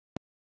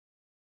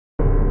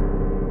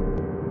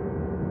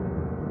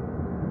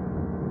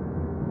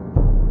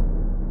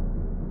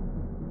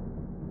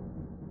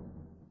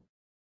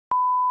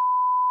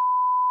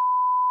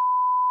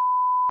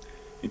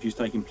Interview's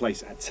taking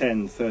place at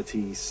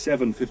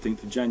 10:37,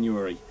 15th of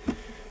January.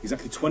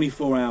 Exactly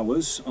 24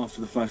 hours after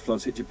the flash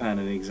floods hit Japan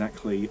and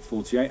exactly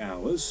 48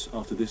 hours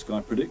after this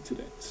guy predicted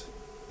it.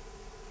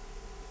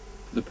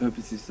 For the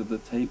purposes of the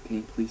tape, can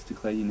you please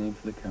declare your name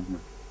for the camera?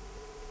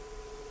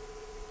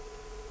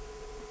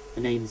 A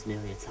name's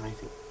merely a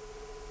title.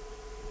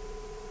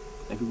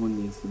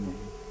 Everyone needs the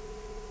name.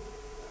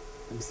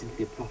 I'm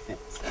simply a prophet.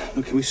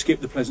 Look, can we skip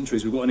the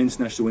pleasantries? We've got an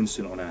international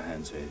incident on our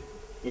hands here.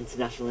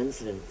 International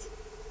incident?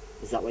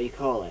 Is that what you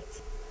call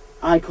it?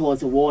 I call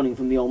it a warning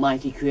from the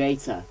Almighty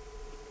Creator.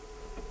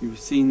 You were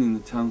seen in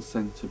the town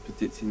centre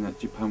predicting that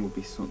Japan would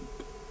be sunk.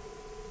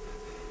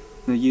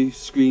 Now you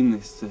scream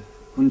this to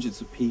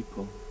hundreds of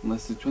people, and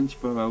less than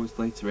 24 hours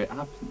later it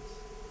happens.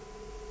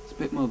 It's a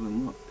bit more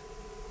than luck.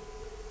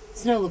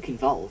 There's no luck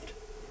involved.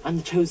 I'm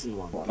the chosen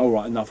one.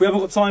 Alright, enough. We haven't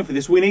got time for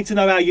this. We need to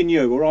know how you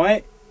knew,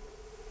 alright?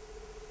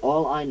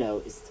 All I know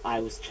is I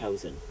was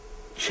chosen.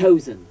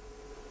 Chosen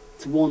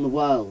to warn the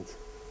world.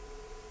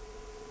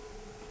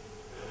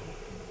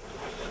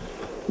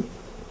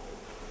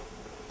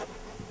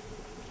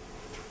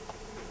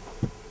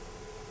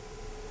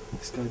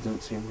 This guy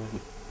don't seem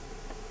right.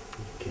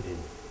 You're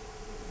kidding.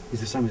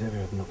 He's the same as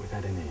every other nut we've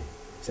had in here,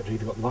 except he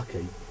either got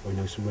lucky or he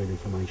knows some real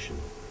information.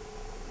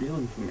 Real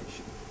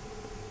information?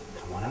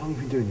 Come on, how long have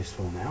we been doing this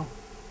for now?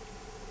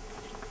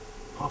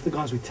 Half the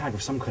guys we tag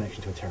have some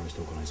connection to a terrorist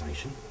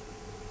organisation.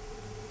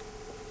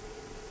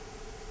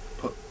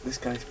 But this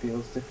guy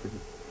feels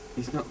different.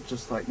 He's not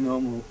just like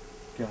normal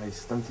guys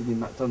standing in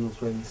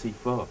McDonald's wearing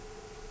C4. Well,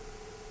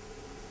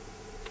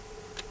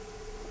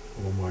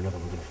 one way or another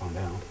we're going to find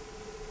out.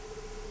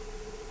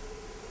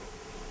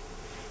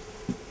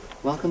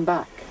 Welcome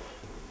back.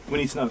 We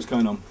need to know what's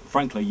going on.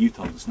 Frankly, you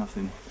told us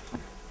nothing.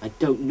 I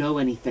don't know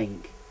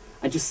anything.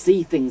 I just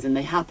see things and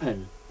they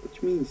happen. What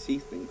do you mean, see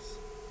things?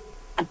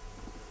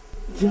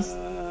 This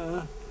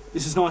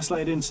is an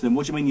isolated incident.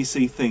 What do you mean you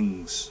see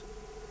things?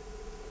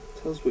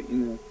 Tell us what you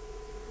know.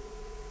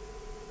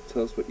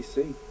 Tell us what you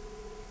see.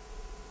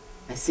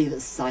 I see that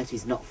society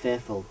is not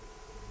fearful.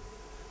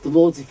 The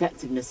Lord's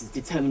effectiveness is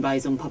determined by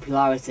his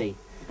unpopularity,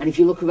 and if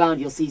you look around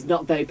you'll see he's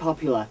not very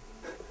popular.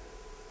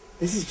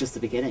 This is just the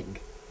beginning.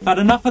 I've had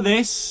enough of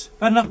this.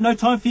 I've had enough. No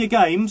time for your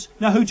games.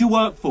 Now, who do you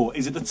work for?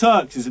 Is it the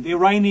Turks? Is it the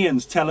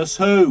Iranians? Tell us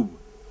who.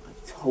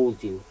 I've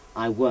told you,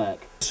 I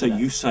work. So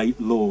you say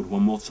Lord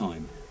one more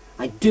time.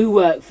 I do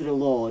work for the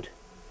Lord.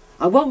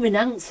 I won't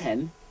renounce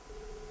him.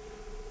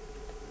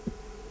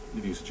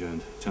 Interview's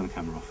adjourned. Turn the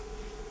camera off.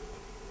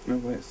 No,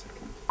 wait a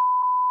second.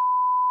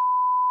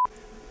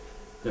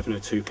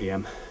 11:02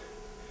 PM.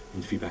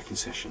 Interview back in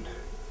session.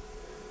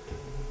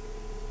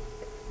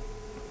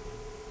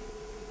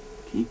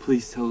 Can you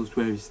please tell us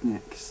where he's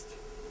next?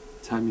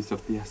 Time is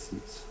of the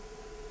essence.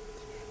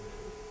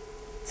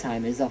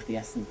 Time is of the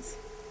essence.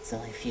 There's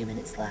only a few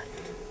minutes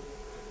left.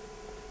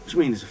 What do you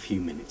mean there's a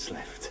few minutes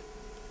left?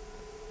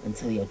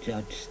 Until you're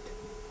judged.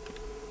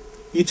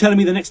 You telling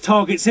me the next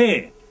target's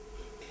here?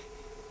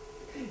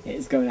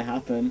 It's going to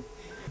happen.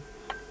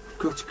 I've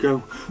got to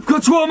go. I've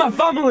got to warn my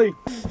family!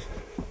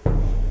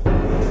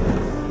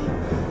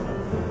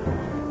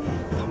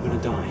 I'm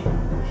gonna die.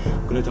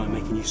 I'm gonna die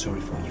making you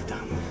sorry for what you've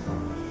done.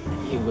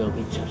 You will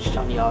be judged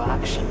on your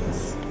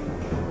actions.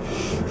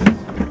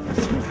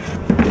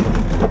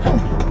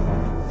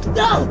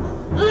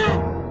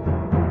 No!